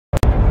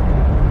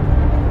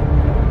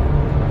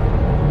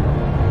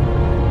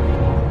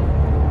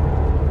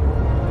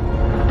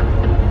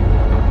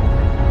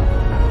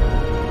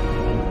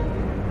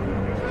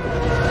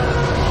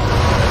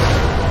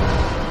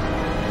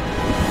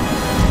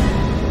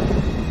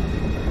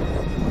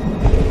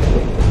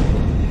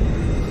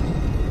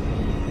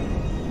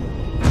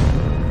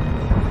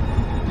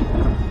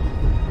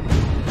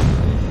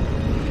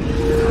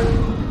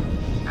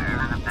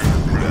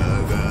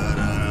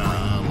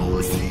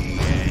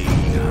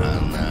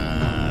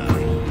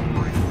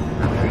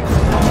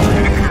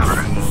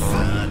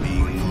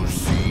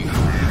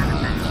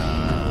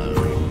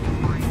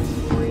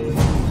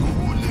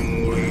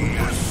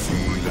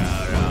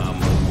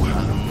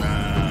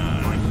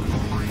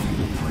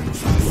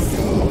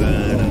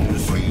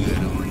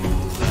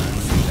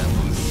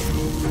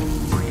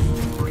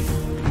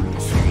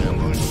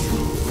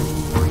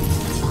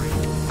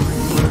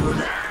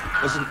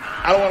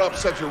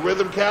upset your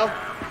rhythm, Cal,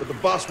 but the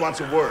boss wants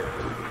a word.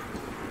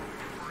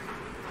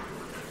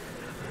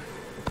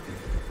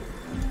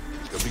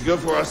 It's gonna be good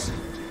for us.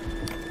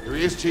 Here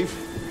he is, Chief.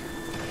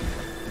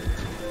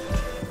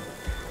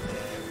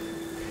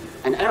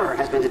 An error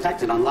has been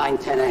detected on line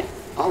 10A.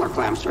 All our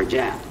clamps are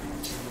jammed.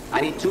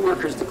 I need 2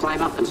 workers to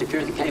climb up and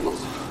secure the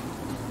cables.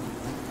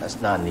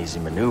 That's not an easy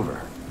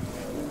maneuver.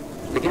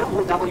 The Count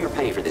will double your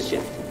pay for this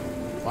shift.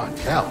 Come on,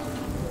 Cal.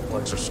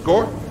 One extra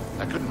score?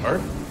 That couldn't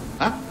hurt.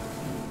 Huh?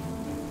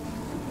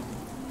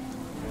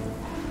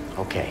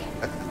 Okay.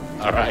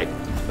 All right,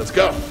 let's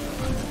go.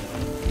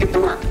 Get to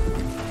work.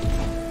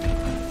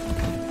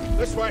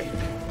 This way.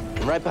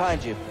 I'm right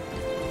behind you.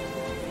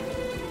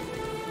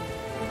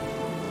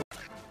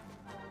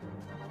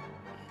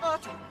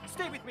 Archie,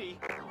 stay with me.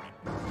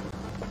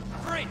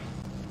 Free.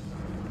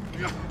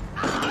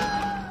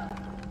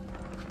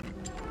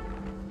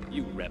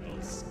 You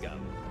rebel scum.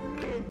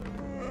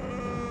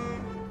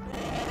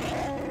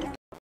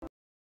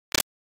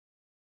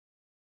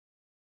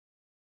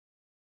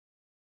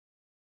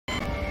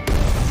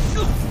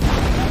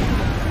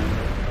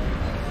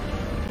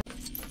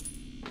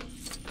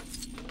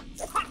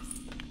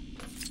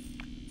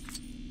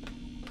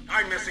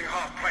 I'm missing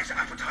half-price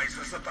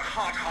appetizers at the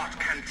Hard Heart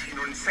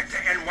Cantina in Sector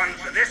N1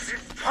 for this.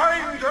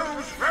 Find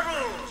those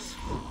rebels!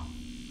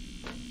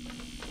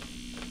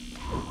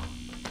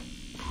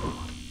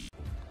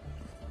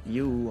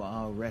 You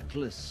are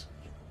reckless.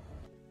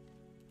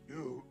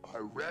 You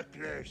are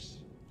reckless.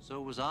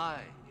 So was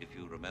I, if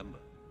you remember.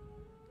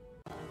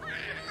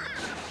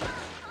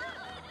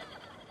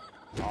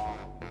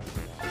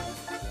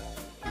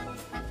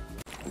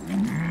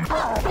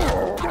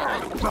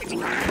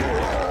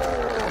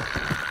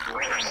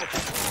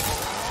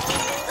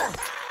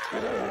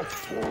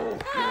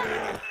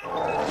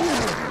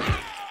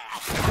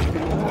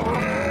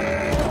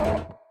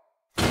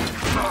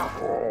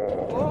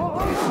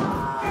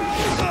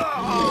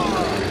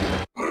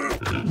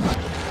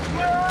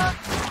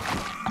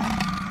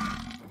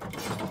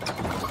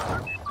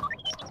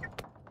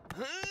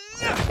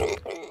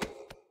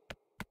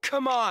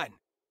 Come on.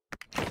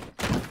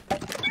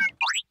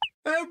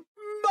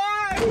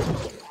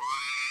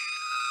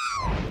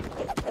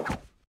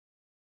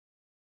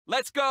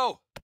 Let's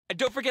go! And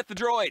don't forget the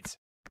droids!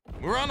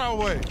 We're on our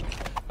way.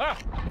 Ah.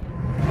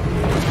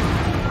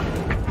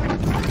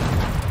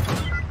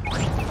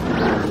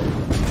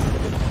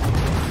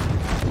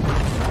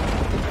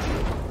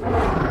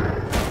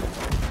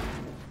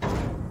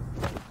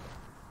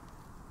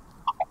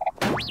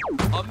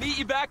 I'll meet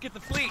you back at the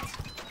fleet!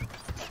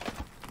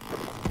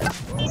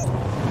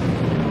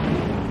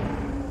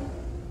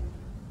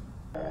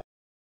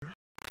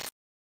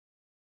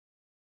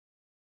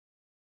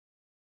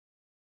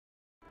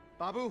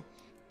 Babu?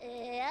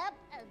 Yep,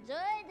 the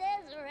droid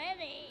is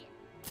ready.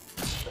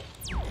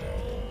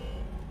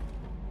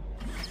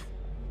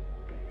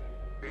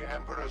 The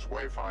Emperor's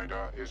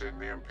Wayfinder is in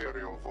the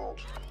Imperial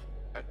Vault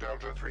at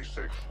Delta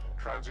 36,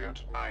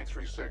 transient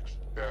 936,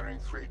 bearing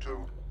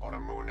 32 on a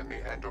moon in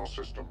the Endor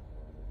system.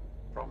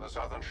 From the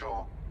southern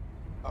shore,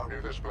 only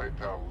this blade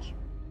tells.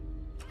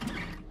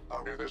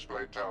 Only this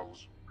blade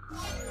tells.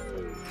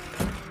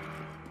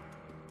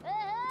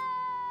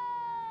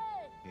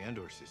 The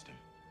Endor system.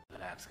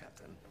 Relax,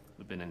 Captain.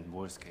 We've been in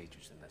worse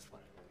cages than this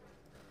one.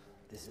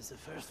 This is a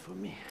first for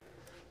me.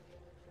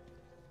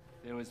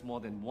 There is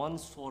more than one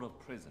sort of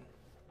prison,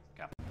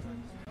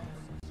 Captain.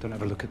 Don't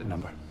ever look at the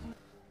number.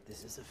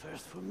 This is a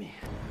first for me.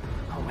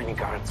 How many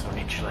guards on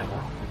each level?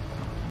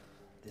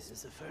 This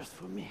is a first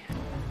for me.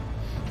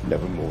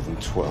 Never more than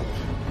 12.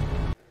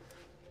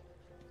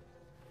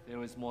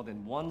 There is more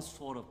than one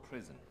sort of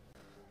prison.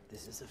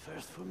 This is a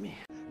first for me.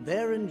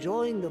 They're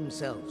enjoying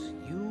themselves.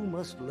 You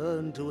must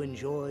learn to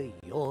enjoy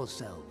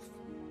yourself.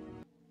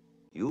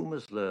 You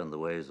must learn the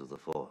ways of the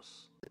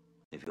Force,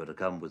 if you're to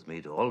come with me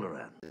to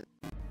Alderaan.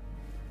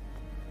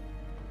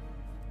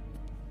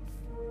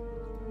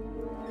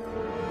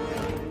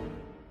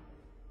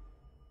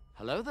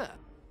 Hello there.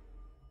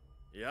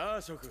 야,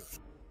 쇼크.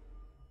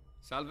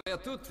 Salve a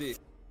tutti.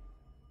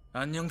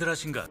 안녕들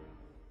하신가?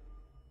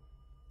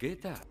 Che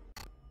tal?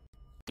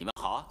 你们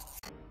好.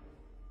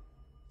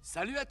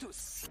 Salut à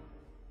tous.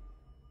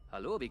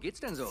 Hallo, wie geht's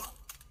denn so?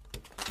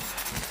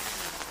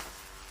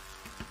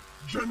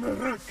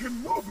 General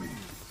Kenobi!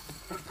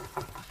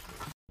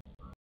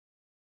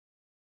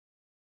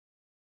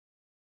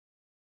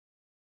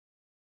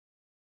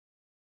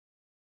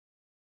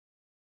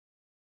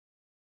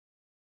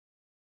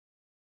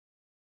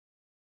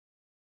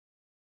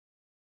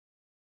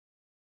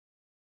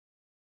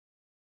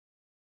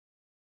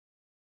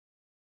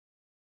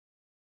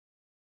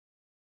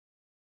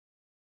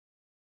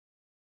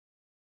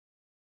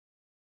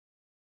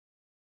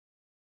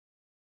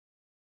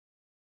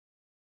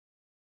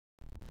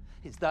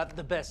 Is that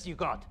the best you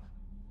got?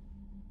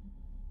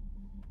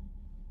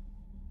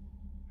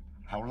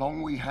 How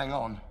long we hang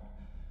on,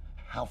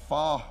 how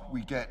far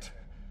we get,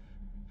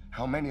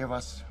 how many of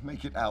us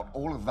make it out,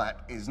 all of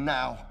that is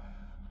now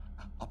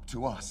up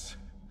to us.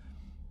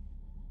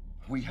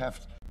 We have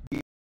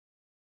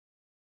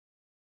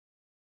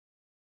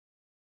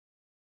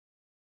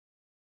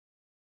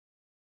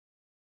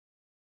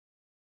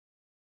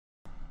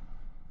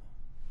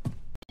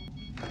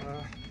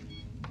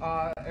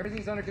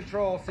Everything's under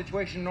control.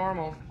 Situation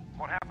normal.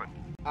 What happened?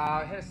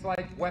 Had a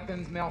slight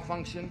weapons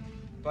malfunction,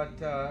 but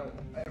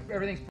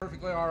everything's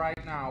perfectly all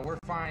right now. We're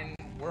fine.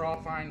 We're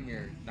all fine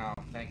here now.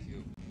 Thank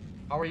you.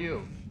 How are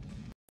you?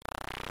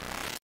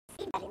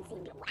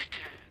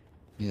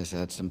 Yes, I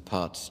had some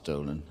parts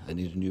stolen. I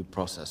need a new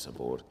processor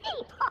board.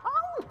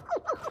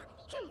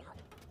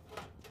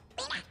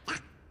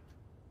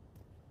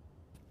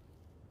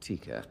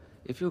 Tika,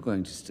 if you're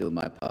going to steal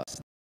my parts,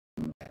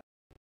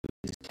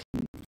 please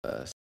clean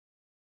first.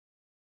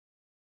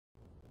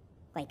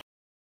 Wait.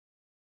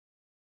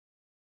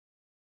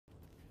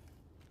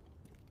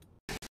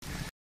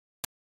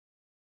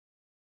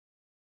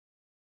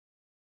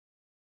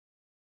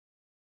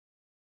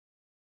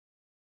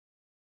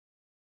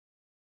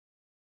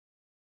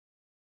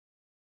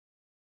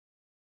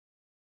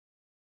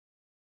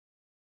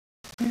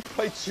 You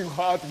played too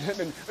hard with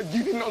him and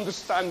you didn't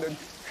understand him.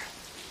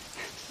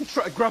 He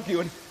tried to grab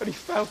you and he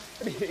fell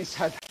and he hit his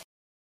head.